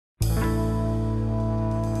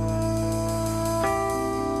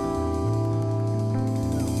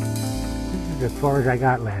as far as I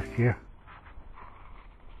got last year.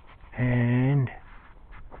 And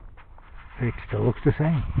it still looks the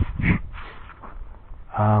same.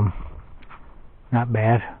 Not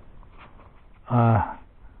bad. I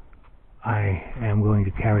am going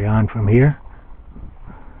to carry on from here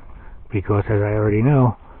because, as I already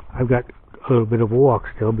know, I've got a little bit of a walk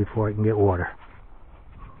still before I can get water.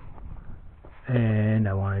 And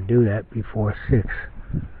I want to do that before 6.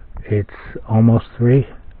 It's almost 3.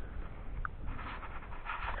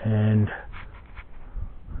 And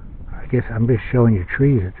I guess I'm just showing you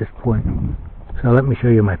trees at this point. So let me show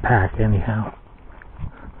you my pack anyhow.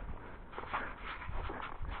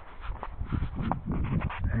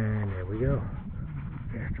 And there we go.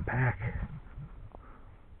 There's the pack.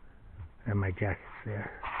 And my jacket's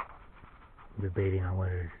there. I'm debating on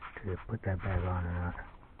whether to put that bag on or not.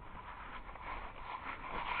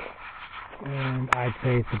 And I'd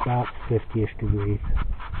say it's about 50-ish degrees.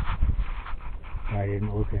 I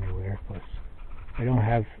didn't look anywhere, plus I don't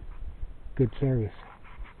have good service.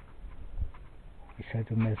 I sent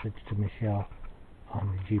a message to Michelle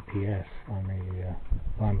on the GPS, on the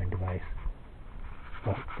Garmin device,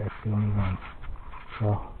 but that's the only one.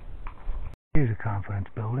 So, here's a confidence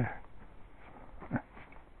builder.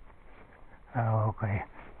 Oh, okay.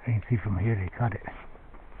 I can see from here they cut it.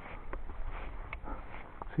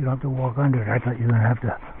 So you don't have to walk under it. I thought you were going to have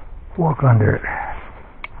to walk under it.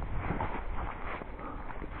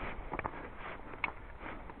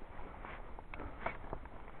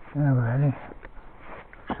 Alrighty.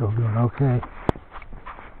 Still doing okay.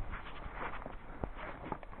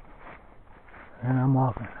 And I'm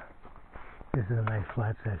walking. This is a nice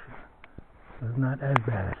flat section. So it's not as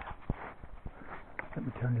bad. Let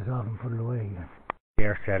me turn this off and put it away again.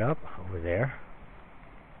 Chair set up over there,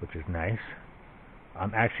 which is nice.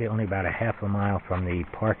 I'm actually only about a half a mile from the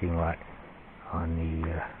parking lot on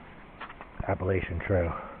the Appalachian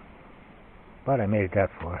Trail. But I made it that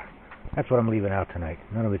far. That's what I'm leaving out tonight.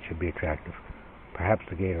 None of it should be attractive. Perhaps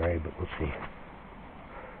the Gatorade, but we'll see.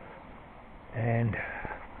 And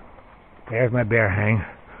there's my bear hang,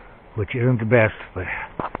 which isn't the best, but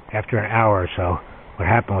after an hour or so, what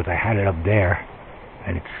happened was I had it up there,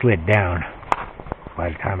 and it slid down by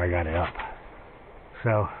the time I got it up.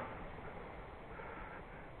 So,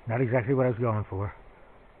 not exactly what I was going for.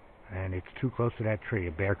 And it's too close to that tree.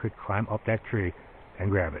 A bear could climb up that tree and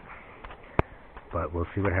grab it. But we'll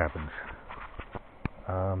see what happens.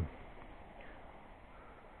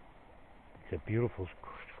 It's a beautiful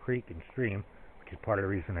creek and stream, which is part of the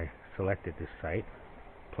reason I selected this site.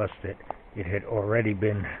 Plus that it had already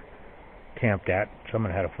been camped at.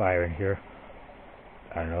 Someone had a fire in here,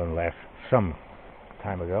 I don't know, some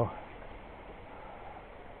time ago.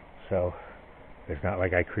 So it's not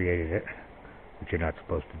like I created it, which you're not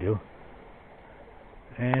supposed to do.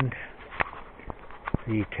 And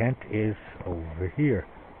the tent is over here.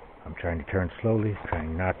 I'm trying to turn slowly,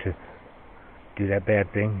 trying not to do that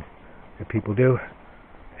bad thing that people do.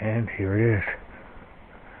 And here it is.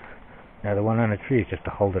 Now the one on the tree is just to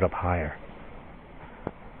hold it up higher.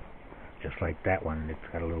 Just like that one.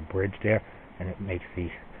 It's got a little bridge there, and it makes the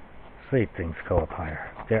slate things go up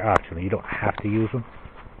higher. They're optional. You don't have to use them,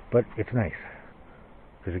 but it's nice,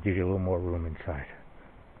 because it gives you a little more room inside.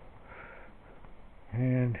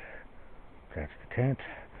 And that's the tent.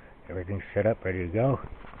 Everything's set up, ready to go.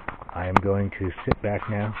 I am going to sit back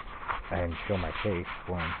now and show my face,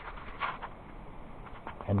 one.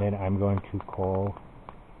 And then I'm going to call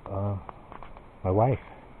my wife,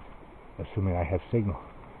 assuming I have signal.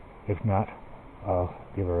 If not, I'll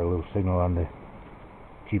give her a little signal on the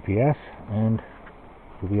GPS, and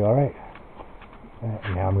we'll be alright.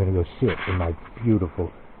 And now I'm going to go sit in my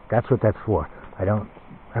beautiful... That's what that's for. I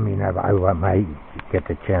might get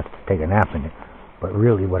the chance to take a nap in it, but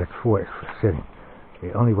really what it's for is for sitting.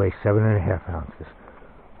 It only weighs 7.5 ounces,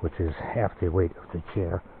 which is half the weight of the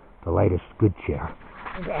chair, the lightest good chair.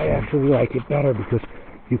 And I actually like it better because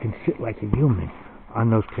you can sit like a human. On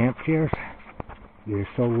those camp chairs, you're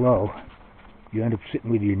so low, you end up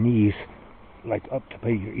sitting with your knees like up to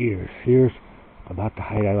your ears. Here's about the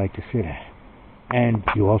height I like to sit at. And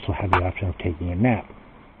you also have the option of taking a nap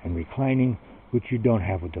and reclining, which you don't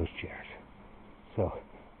have with those chairs. So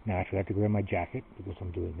now I have to grab my jacket because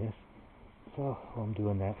I'm doing this. So while I'm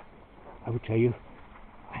doing that, I would tell you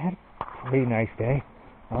I had a pretty nice day.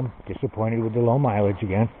 I'm disappointed with the low mileage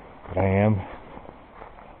again, but I am,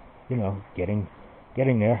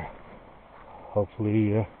 getting there.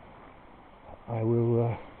 Hopefully I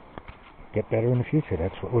will get better in the future.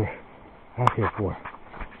 That's what we're out here for.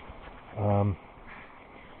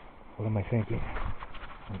 What am I thinking?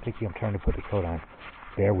 I'm thinking I'm trying to put the coat on.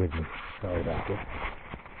 Bear with me. Sorry about this.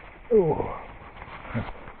 Oh.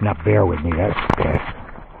 Not bear with me, that's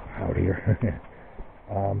out here.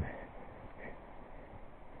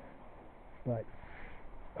 But,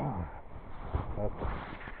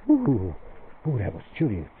 ooh, that was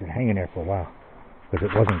chilly. It's been hanging there for a while because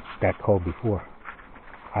it wasn't that cold before.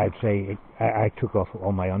 I'd say I took off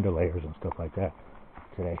all my underlayers and stuff like that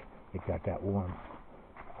today. It got that warm.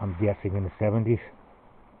 I'm guessing in the 70s.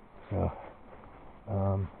 So,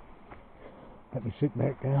 let me sit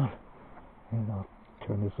back down and I'll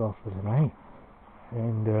turn this off for the night.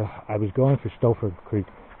 And I was going for Stoford Creek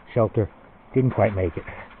Shelter. Didn't quite make it.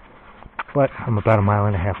 But I'm about a mile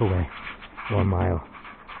and a half away. 1 mile.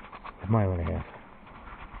 A mile and a half.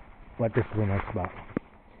 But this is a nice spot.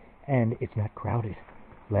 And it's not crowded.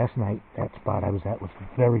 Last night, that spot I was at was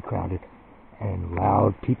very crowded and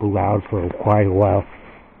loud. People loud for quite a while.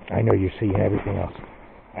 I know you're seeing everything else.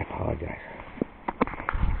 I apologize.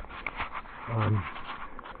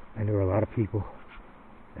 And there were a lot of people,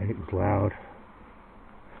 and it was loud,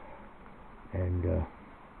 and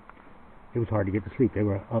it was hard to get to sleep. They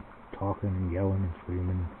were up talking and yelling and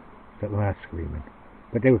screaming. Well, not screaming,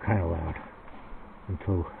 but they were kind of loud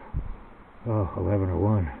until 11 or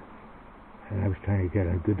 1, and I was trying to get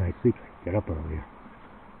a good night's sleep. Get up earlier,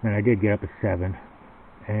 and I did get up at 7,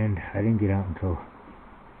 and I didn't get out until,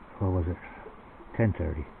 what was it,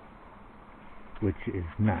 10:30, which is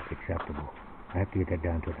not acceptable. I have to get that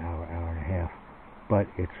down to an hour, hour and a half. But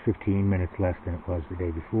it's 15 minutes less than it was the day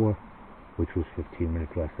before, which was 15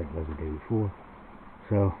 minutes less than it was the day before.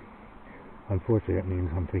 So, unfortunately, that means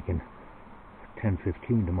I'm thinking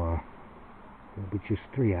 10:15 tomorrow, which is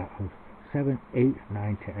 3 hours. 7, 8,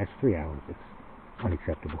 9, 10, that's 3 hours. It's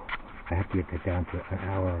unacceptable. I have to get that down to an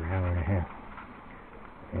hour and a half.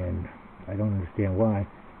 And I don't understand why,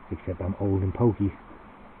 except I'm old and pokey.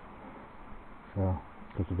 So,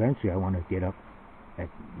 because eventually I want to get up at,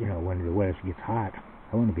 when the weather gets hot.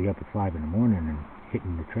 I want to be up at 5 in the morning and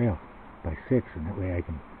hitting the trail by 6, and that way I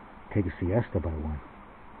can take a siesta by 1.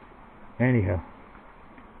 Anyhow,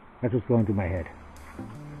 that's what's going through my head.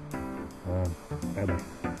 Bye-bye.